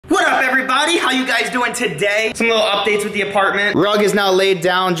everybody, how you guys doing today? Some little updates with the apartment. Rug is now laid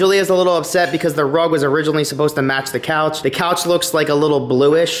down. Julia's a little upset because the rug was originally supposed to match the couch. The couch looks like a little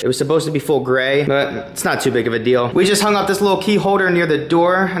bluish. It was supposed to be full gray, but it's not too big of a deal. We just hung up this little key holder near the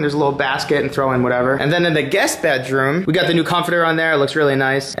door, and there's a little basket and throw in whatever. And then in the guest bedroom, we got the new comforter on there. It looks really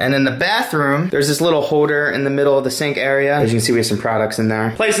nice. And in the bathroom, there's this little holder in the middle of the sink area. As you can see, we have some products in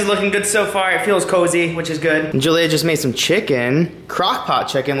there. Place is looking good so far. It feels cozy, which is good. And Julia just made some chicken, crock pot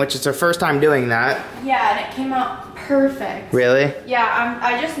chicken, which is her first time doing that. Yeah, and it came out perfect. Really? Yeah,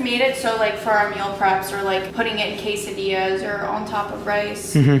 I just made it so like for our meal preps or like putting it in quesadillas or on top of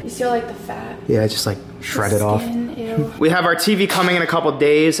rice. You see like the fat? Yeah, just like shred it off. Ew. We have our TV coming in a couple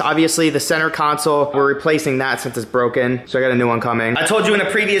days. Obviously, the center console, we're replacing that since it's broken. So I got a new one coming. I told you in a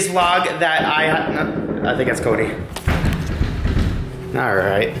previous vlog that I think that's Cody. All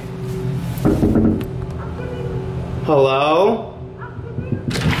right. Hello?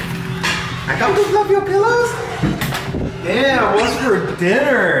 I come to fluff your pillows? Yeah, what's for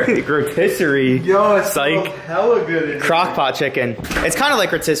dinner? Rotisserie. Yo, it's Psych. hella good in Crock pot chicken. It's kind of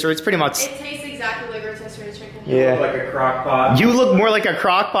like rotisserie. It's pretty much. It tastes exactly like rotisserie chicken. Yeah. like a crock pot. You look more like a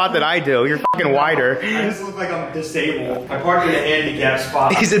crock pot than I do. You're fucking wider. I just look like I'm disabled. I parked in a handicap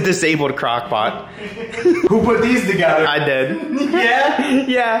spot. He's a disabled crock pot. Who put these together? I did. Yeah?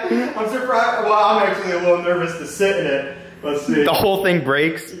 Yeah. I'm surprised. Well, I'm actually a little nervous to sit in it. Let's see. The whole thing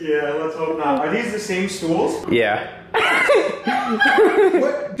breaks. Yeah, let's hope not. Are these the same stools? Yeah.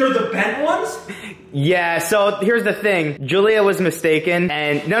 What? They're the bent ones? Yeah, so here's the thing. Julia was mistaken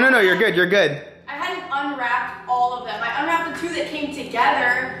and no, you're good, you're good. I hadn't unwrapped all of them. I unwrapped the two that came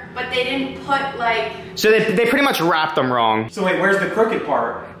together, but they didn't put like... So they pretty much wrapped them wrong. So wait, where's the crooked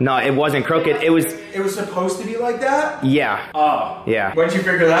part? No, it wasn't crooked. It was... It was supposed to be like that? Yeah. Oh. Yeah. When'd you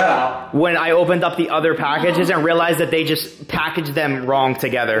figure that out? When I opened up the other packages and realized that they just packaged them wrong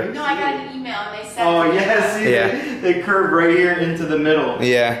together. No, I got an email and they said... Oh, yeah, see, Yeah. they curve right here into the middle.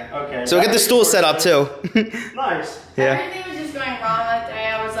 Yeah. Okay. So we get the stool set up too. Nice. Yeah. Everything was just going wrong that day.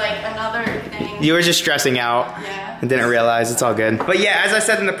 I was like, another thing. You were just stressing out. Yeah. And didn't realize. It's all good. But yeah, as I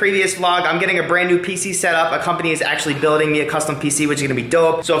said in the previous vlog, I'm getting a brand new PC set up. A company is actually building me a custom PC, which is gonna be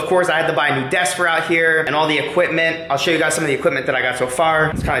dope. So of course I had to buy a new desk for out here and all the equipment. I'll show you guys some of the equipment that I got so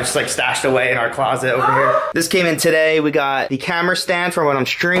far. It's kind of just like stashed away in our closet over here. This came in today. We got the camera stand for when I'm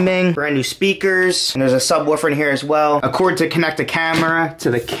streaming, brand new speakers, and there's a subwoofer in here as well. A cord to connect the camera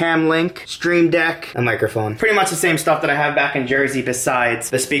to the Cam Link, Stream Deck, a microphone. Pretty much the same stuff that I have back in Jersey, besides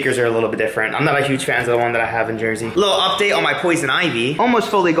the speakers are a little bit different. I'm not a huge fan of the one that I have in Jersey. Little update on my poison ivy. Almost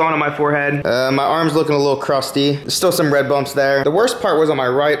fully gone on my forehead. My arm's looking a little crusty. There's still some red bumps there. The worst part was on my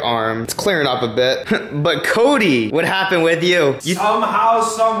right arm. It's clearing up a bit. But Cody, what happened with you? Somehow,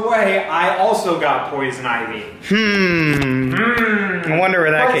 some way, I also got poison ivy. I wonder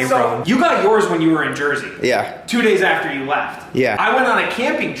where that came from. You got yours when you were in Jersey. Yeah. 2 days after you left. Yeah. I went on a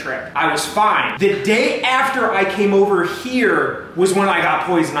camping trip. I was fine. The day after I came over here was when I got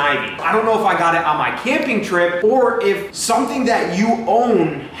poison ivy. I don't know if I got it on my camping trip or if something that you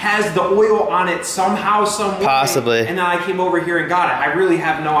own has the oil on it somehow, some way. Possibly. And then I came over here and got it. I really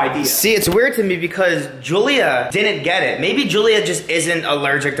have no idea. See, it's weird to me because Julia didn't get it. Maybe Julia just isn't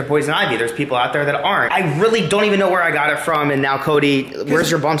allergic to poison ivy. There's people out there that aren't. I really don't even know where I got it from. And now Cody,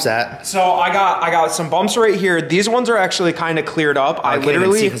 where's your bumps at? So I got some bumps right here. These ones are actually kind of cleared up. I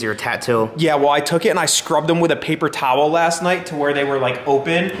literally because you're a tattoo. Yeah, well, I took it and I scrubbed them with a paper towel last night to where they were like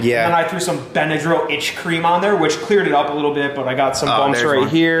open. Yeah. And then I threw some Benadryl itch cream on there, which cleared it up a little bit, but I got some bumps right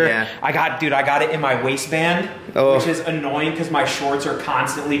here. Yeah. I got it in my waistband, which is annoying because my shorts are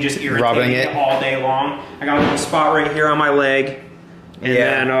constantly just irritating it all day long. I got a little spot right here on my leg. And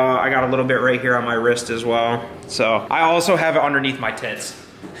then I got a little bit right here on my wrist as well. So I also have it underneath my tits.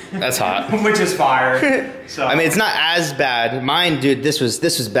 That's hot. Which is fire. So I mean, it's not as bad. Mine, dude, this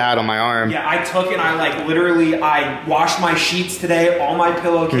was bad on my arm. Yeah, I took it and I washed my sheets today, all my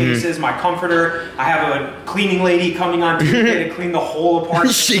pillowcases, my comforter. I have a cleaning lady coming on Tuesday to clean the whole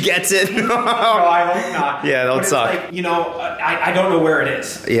apartment. She gets it. No, I hope not. Yeah, that would suck. Like, you know, I don't know where it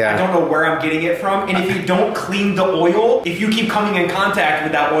is. Yeah. I don't know where I'm getting it from. And if you don't clean the oil, if you keep coming in contact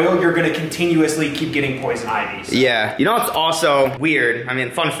with that oil, you're gonna continuously keep getting poison ivy. So. Yeah. You know what's also weird? I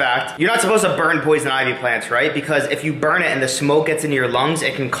mean, fun fact. You're not supposed to burn poison ivy plants, right? Because if you burn it and the smoke gets into your lungs,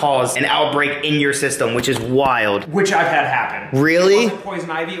 it can cause an outbreak in your system, which is wild. Which I've had happen. Really? It wasn't poison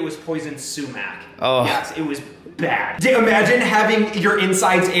ivy, it was poison sumac. Oh. Yes, it was bad. Imagine having your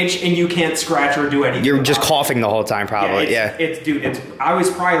insides itch and you can't scratch or do anything. You're just coughing the whole time, probably. Yeah. I was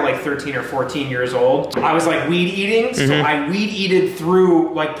probably like 13 or 14 years old. I was like weed eating, so I weed eated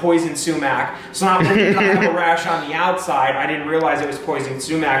through like poison sumac. So not only did I have a rash on the outside, I didn't realize it was poison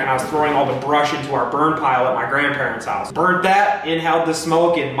sumac, and I was throwing all the brush into our burn pile at my grandparents' house. Burned that, inhaled the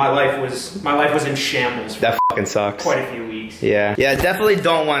smoke, and my life was in shambles. That fucking sucks. Quite a few weeks. Yeah. Yeah, definitely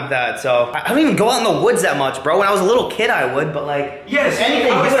don't want that. So I don't even go out in the woods that much, bro. When I was a little kid, I would, but like, yes,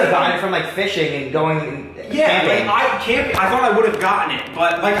 anything, you would have gotten it from like fishing and going. Yeah, camping. Like I thought I would have gotten it,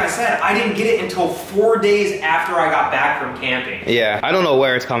 but like I said, I didn't get it until 4 days after I got back from camping. Yeah, I don't know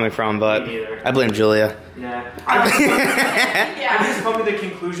where it's coming from, but I blame Julia. Yeah. I just come to the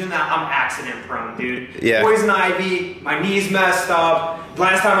conclusion that I'm accident prone, dude. Yeah. Poison ivy, my knees messed up.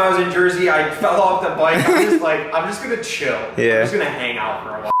 Last time I was in Jersey, I fell off the bike. I'm just like, I'm just gonna chill. Yeah. I'm just gonna hang out for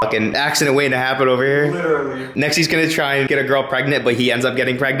a while. Fucking accident waiting to happen over here. Literally. Next he's gonna try and get a girl pregnant, but he ends up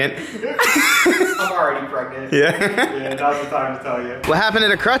getting pregnant. I'm already pregnant. Yeah. Yeah, now's the time to tell you. What happened to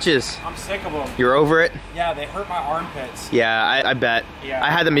the crutches? I'm sick of them. You're over it? Yeah, they hurt my armpits. Yeah, I bet. Yeah. I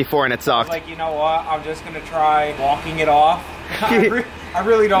had them before and it sucked. I was like, you know what? I'm just gonna try walking it off. I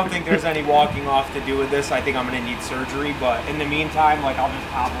really don't think there's any walking off to do with this. I think I'm gonna need surgery, but in the meantime, like, I'll just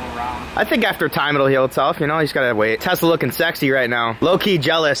hobble around. I think after time it'll heal itself, you know? You just gotta wait. Tessa looking sexy right now. Low-key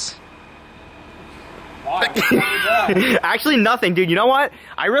jealous. Why? Actually, nothing, dude. You know what?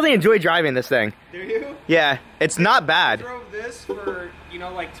 I really enjoy driving this thing. Do you? Yeah, it's not bad. I drove this for, you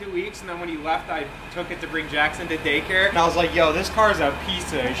know, like 2 weeks, and then when you left, I took it to bring Jackson to daycare, and I was like, yo, this car's a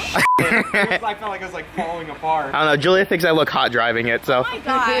piece of shit. I felt like it was like falling apart. I don't know, Julia thinks I look hot driving it, so. Oh my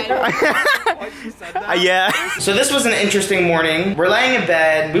god. What, she said that? Yeah. So this was an interesting morning. We're laying in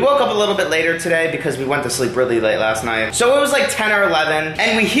bed. We woke up a little bit later today because we went to sleep really late last night. So it was like 10 or 11,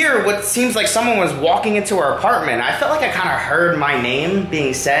 and we hear what seems like someone was walking into our apartment. I felt like I kind of heard my name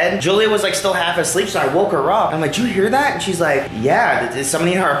being said. Julia was like still half asleep, so I woke her up. I'm like, did you hear that? And she's like, yeah, is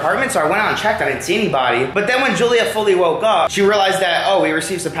somebody in her apartment? So I went out and checked. I didn't see anybody. But then when Julia fully woke up, she realized that, oh, we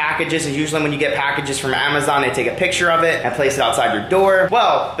received some packages, and usually when you get packages from Amazon, they take a picture of it and place it outside your door.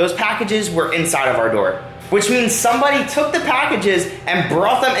 Well, those packages were inside of our door, which means somebody took the packages and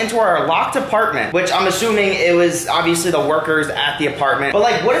brought them into our locked apartment, which I'm assuming it was obviously the workers at the apartment. But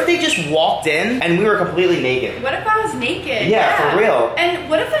like, what if they just walked in and we were completely naked? What if I was naked? Yeah, for real. And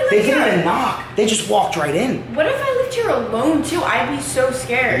what if I lived They here? didn't even knock. They just walked right in. What if I lived here alone too? I'd be so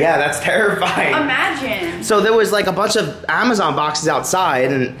scared. Yeah, that's terrifying. Imagine. So there was like a bunch of Amazon boxes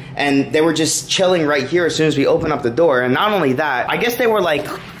outside, and they were just chilling right here as soon as we opened up the door. And not only that, I guess they were like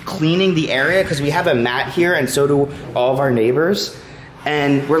cleaning the area because we have a mat here, and so do all of our neighbors.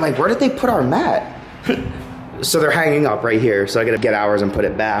 And we're like, where did they put our mat? So they're hanging up right here, so I gotta get ours and put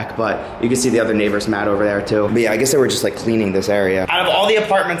it back. But you can see the other neighbor's mat over there too. But yeah, I guess they were just like cleaning this area. Out of all the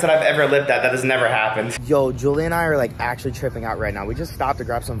apartments that I've ever lived at, that has never happened. Yo, Julie and I are like actually tripping out right now. We just stopped to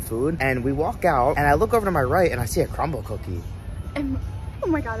grab some food, and we walk out, and I look over to my right, and I see a crumble cookie. And oh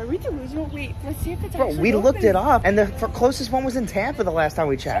my god, are we delusional? Wait, let's see if it's Bro, actually we open. looked it up, and the closest one was in Tampa the last time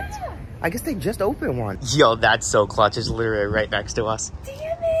we checked. Yeah. I guess they just opened one. Yo, that's so clutch. It's literally right next to us.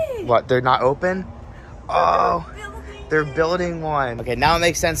 Damn it. What, they're not open? Oh. They're building one. Okay, now it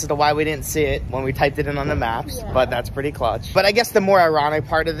makes sense as to why we didn't see it when we typed it in on the maps, yeah. But that's pretty clutch. But I guess the more ironic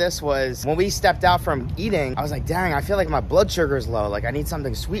part of this was when we stepped out from eating, I was like, dang, I feel like my blood sugar is low. Like, I need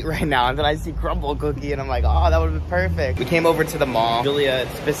something sweet right now. And then I see crumble cookie, and I'm like, oh, that would have been perfect. We came over to the mall. Julia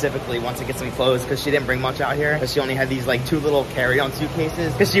specifically wants to get some clothes because she didn't bring much out here. But she only had these like 2 little carry-on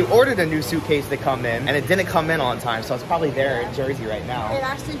suitcases because she ordered a new suitcase to come in, and it didn't come in on time. So it's probably there in Jersey right now. It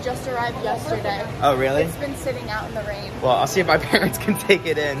actually just arrived yesterday. Oh, really? It's been sitting out in the rain. Well, I'll see if my parents can take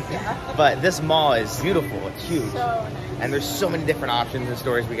it in. Yeah. But this mall is beautiful. It's huge. So nice. And there's so many different options and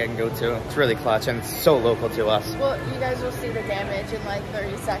stores we can go to. It's really clutch, and it's so local to us. Well, you guys will see the damage in like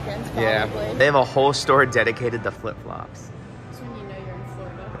 30 seconds, probably. Yeah. They have a whole store dedicated to flip-flops. That's when you know you're in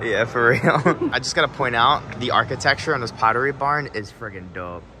Florida. Yeah, for real. I just gotta point out, the architecture on this Pottery Barn is friggin'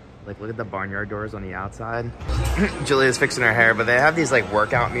 dope. Like, look at the barnyard doors on the outside. Julia's fixing her hair, but they have these like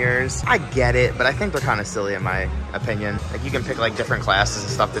workout mirrors. I get it, but I think they're kind of silly in my opinion. Like, you can pick like different classes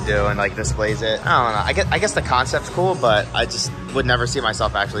and stuff to do and like displays it. I don't know. I guess the concept's cool, but I just would never see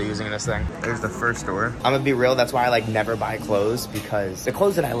myself actually using this thing. There's the first door. I'm gonna be real, that's why I like never buy clothes, because the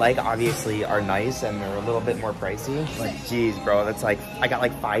clothes that I like obviously are nice and they're a little bit more pricey. Like, geez, bro, that's like, I got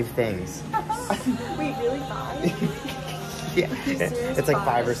like 5 things. Wait, really 5? Yeah, it's like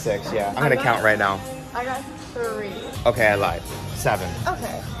 5 or 6, yeah. I'm gonna count right now. I got 3. Okay, I lied. 7.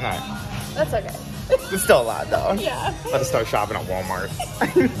 Okay. Alright. That's okay. It's still a lot though. Yeah. Let's start shopping at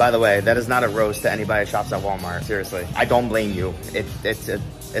Walmart. By the way, that is not a roast to anybody who shops at Walmart. Seriously, I don't blame you. It's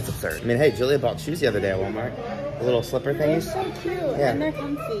absurd. I mean, hey, Julia bought shoes the other day at Walmart. The little slipper thingies. They're so cute. Yeah. And they're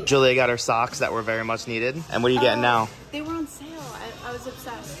comfy. Julia got her socks that were very much needed. And what are you getting now? They were on sale. I was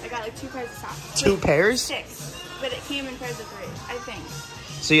obsessed. I got like 2 pairs of socks. 2 pairs? 6. But it came in pairs of 3, I think.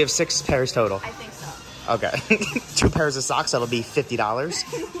 So you have 6 pairs total? I think so. Okay. 2 pairs of socks, that'll be $50.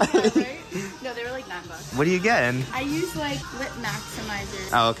 Yeah, right? No, they were like $9. What are you getting? I use like lip maximizers.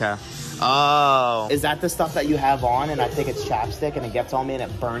 Oh, okay. Oh. Is that the stuff that you have on and I think it's chapstick and it gets on me and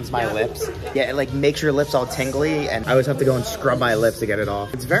it burns my lips? Yeah, it like makes your lips all tingly and I always have to go and scrub my lips to get it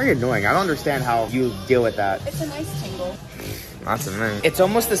off. It's very annoying. I don't understand how you deal with that. It's a nice tingle. That's amazing. It's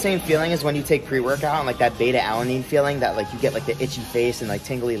almost the same feeling as when you take pre-workout and like that beta-alanine feeling that like you get like the itchy face and like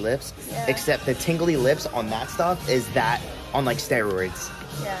tingly lips. Yeah. Except the tingly lips on that stuff is that on like steroids.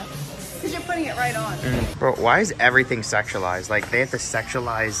 Yeah. Because you're putting it right on. Bro, why is everything sexualized? Like they have to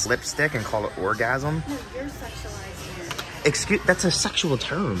sexualize lipstick and call it orgasm? No, you're sexualizing it. Excuse, that's a sexual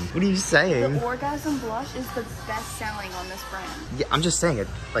term. What are you saying? The orgasm blush is the best selling on this brand. Yeah, I'm just saying it.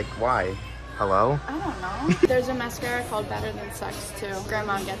 Like, why? Hello? I don't know. There's a mascara called Better Than Sex too.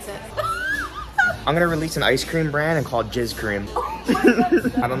 Grandma gets it. I'm gonna release an ice cream brand and call it Jizz Cream.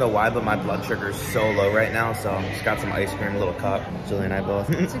 I don't know why, but my blood sugar is so low right now, so I just got some ice cream, a little cup. Julie and I both.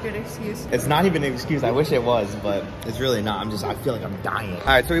 It's a good excuse. It's not even an excuse. I wish it was, but it's really not. I feel like I'm dying. All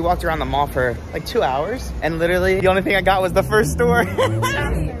right, so we walked around the mall for like 2 hours, and literally the only thing I got was the first store.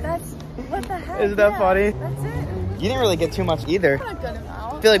 That's, what the heck? Isn't that funny? That's it. You didn't really get too much either. Not a good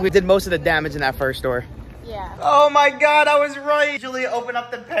amount. I feel like we did most of the damage in that first store. Yeah. Oh my God, I was right. Julia opened up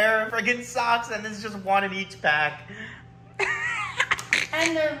the pair of friggin' socks and there's just 1 in each pack.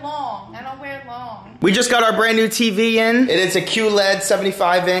 And they're long. I don't wear long. We just got our brand new TV in. It is a QLED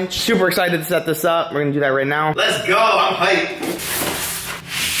 75-inch. Super excited to set this up. We're gonna do that right now. Let's go, I'm hyped.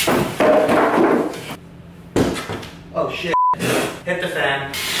 Oh shit. Hit the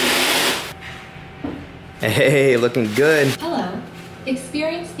fan. Hey, looking good. Hello.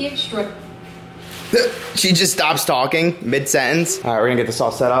 Experience the extra. She just stops talking mid-sentence. All right, we're gonna get this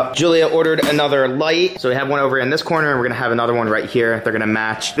all set up. Julia ordered another light. So we have one over in this corner and we're gonna have another one right here. They're gonna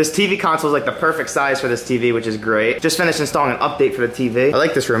match. This TV console is like the perfect size for this TV, which is great. Just finished installing an update for the TV. I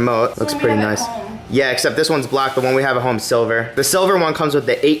like this remote. Looks pretty nice. Yeah, except this one's black. The one we have at home is silver. The silver one comes with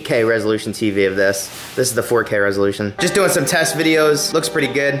the 8K resolution TV of this. This is the 4K resolution. Just doing some test videos. Looks pretty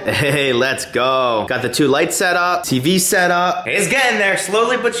good. Hey, let's go. Got the 2 lights set up, TV set up. It's getting there,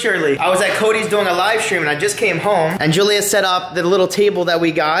 slowly but surely. I was at Cody's doing a live stream and I just came home and Julia set up the little table that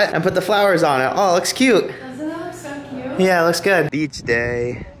we got and put the flowers on it. Oh, it looks cute. Doesn't that look so cute? Yeah, it looks good. Beach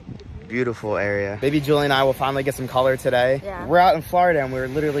day. Beautiful area. Maybe Julie and I will finally get some color today. Yeah. We're out in Florida and we're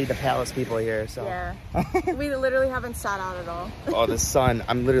literally the palest people here, so. Yeah. We literally haven't sat out at all. Oh, the sun,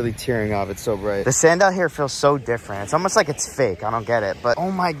 I'm literally tearing up. It's so bright. The sand out here feels so different. It's almost like it's fake. I don't get it. But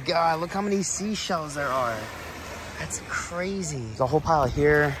oh my God, look how many seashells there are. That's crazy. There's a whole pile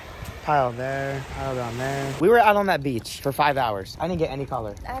here, pile there, pile down there. We were out on that beach for 5 hours. I didn't get any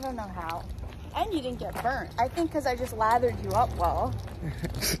color. I don't know how. And you didn't get burnt. I think because I just lathered you up well.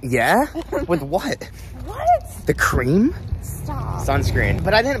 Yeah? With what? What? The cream? Stop. Sunscreen.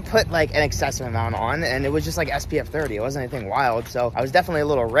 But I didn't put like an excessive amount on and it was just like SPF 30. It wasn't anything wild. So I was definitely a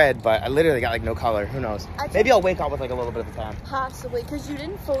little red, but I literally got like no color. Who knows? Maybe I'll wake up with like a little bit of a tan. Possibly, because you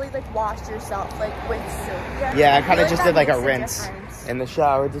didn't fully like wash yourself like with soap. Yeah, I kind of just that did like a makes rinse difference. in the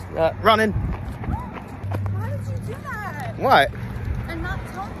shower. Just running. Why did you do that? What? And not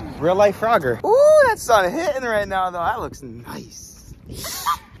tell me. Real life Frogger. Ooh, that sun hitting right now though. That looks nice. Nice.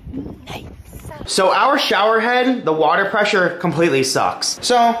 So our shower head, the water pressure completely sucks.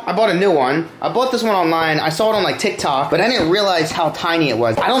 So I bought a new one. I bought this one online. I saw it on like TikTok, but I didn't realize how tiny it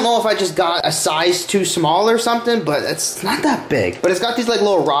was. I don't know if I just got a size too small or something, but it's not that big. But it's got these like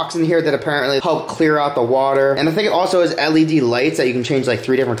little rocks in here that apparently help clear out the water. And I think it also has LED lights that you can change like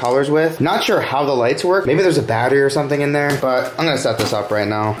 3 different colors with. Not sure how the lights work. Maybe there's a battery or something in there, but I'm gonna set this up right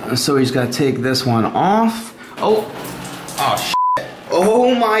now. So we just gotta take this one off. Oh shit.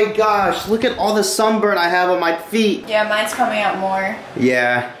 Oh my gosh, look at all the sunburn I have on my feet. Yeah, mine's coming out more.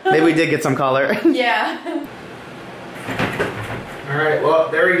 Yeah, maybe we did get some color. Yeah. All right, well,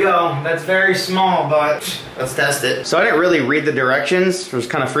 there we go. That's very small, but let's test it. So I didn't really read the directions. I was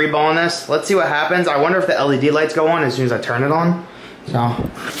kind of freeballing this. Let's see what happens. I wonder if the LED lights go on as soon as I turn it on. So,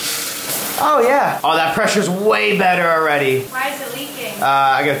 oh yeah. Oh, that pressure's way better already. Why is it leaking?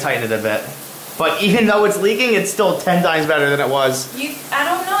 I gotta tighten it a bit. But even though it's leaking, it's still 10 times better than it was. I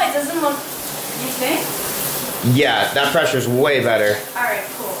don't know, it doesn't look, you think? Yeah, that pressure's way better. Alright,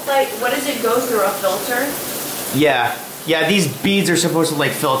 cool. like, what does it go through, a filter? Yeah. Yeah, these beads are supposed to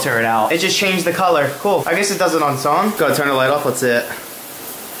like filter it out. It just changed the color. Cool. I guess it does it on its own. Go ahead, turn the light off. Let's see it.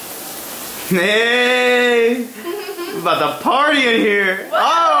 Hey! About to party in here.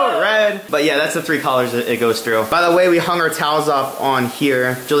 Oh, red. But yeah, that's the 3 colors it goes through. By the way, we hung our towels up on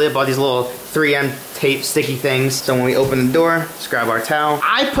here. Julia bought these little 3M tape sticky things. So when we open the door, just grab our towel.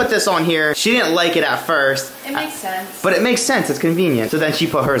 I put this on here. She didn't like it at first. It makes sense. But it makes sense. It's convenient. So then she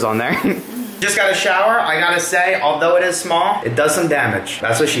put hers on there. Just got a shower. I gotta say, although it is small, it does some damage.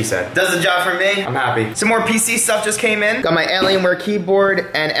 That's what she said. Does the job for me. I'm happy. Some more PC stuff just came in. Got my Alienware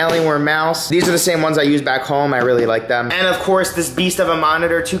keyboard and Alienware mouse. These are the same ones I use back home. I really like them. And of course, this beast of a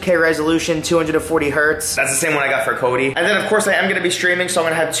monitor, 2K resolution, 240 hertz. That's the same one I got for Cody. And then of course, I am gonna be streaming, so I'm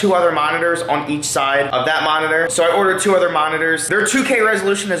gonna have 2 other monitors on each side of that monitor. So I ordered 2 other monitors. They're 2K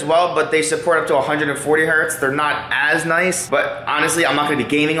resolution as well, but they support up to 140 hertz. They're not as nice, but honestly, I'm not gonna be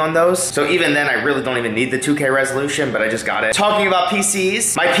gaming on those. So even then, I really don't even need the 2K resolution, but I just got it. Talking about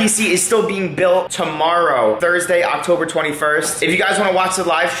PCs, my PC is still being built tomorrow, Thursday, October 21st. If you guys wanna watch the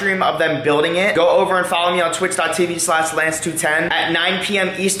live stream of them building it, go over and follow me on twitch.tv/Lance210 at 9 p.m.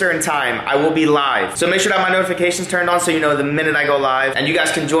 Eastern time. I will be live. So make sure to have my notifications turned on so you know the minute I go live, and you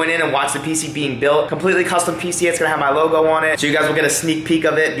guys can join in and watch the PC being built. Completely custom PC, it's gonna have my logo on it, so you guys will get a sneak peek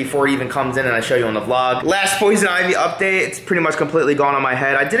of it before it even comes in and I show you on the vlog. Last Poison Ivy update, it's pretty much completely gone on my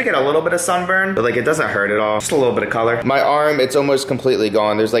head. I did get a little bit of sunburn, but like it doesn't hurt at all. Just a little bit of color. My arm, it's almost completely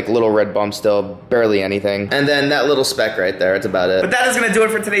gone. There's like little red bumps still, barely anything. And then that little speck right there, that's about it. But that is gonna do it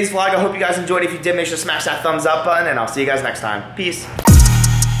for today's vlog. I hope you guys enjoyed. If you did, make sure to smash that thumbs up button, and I'll see you guys next time. Peace.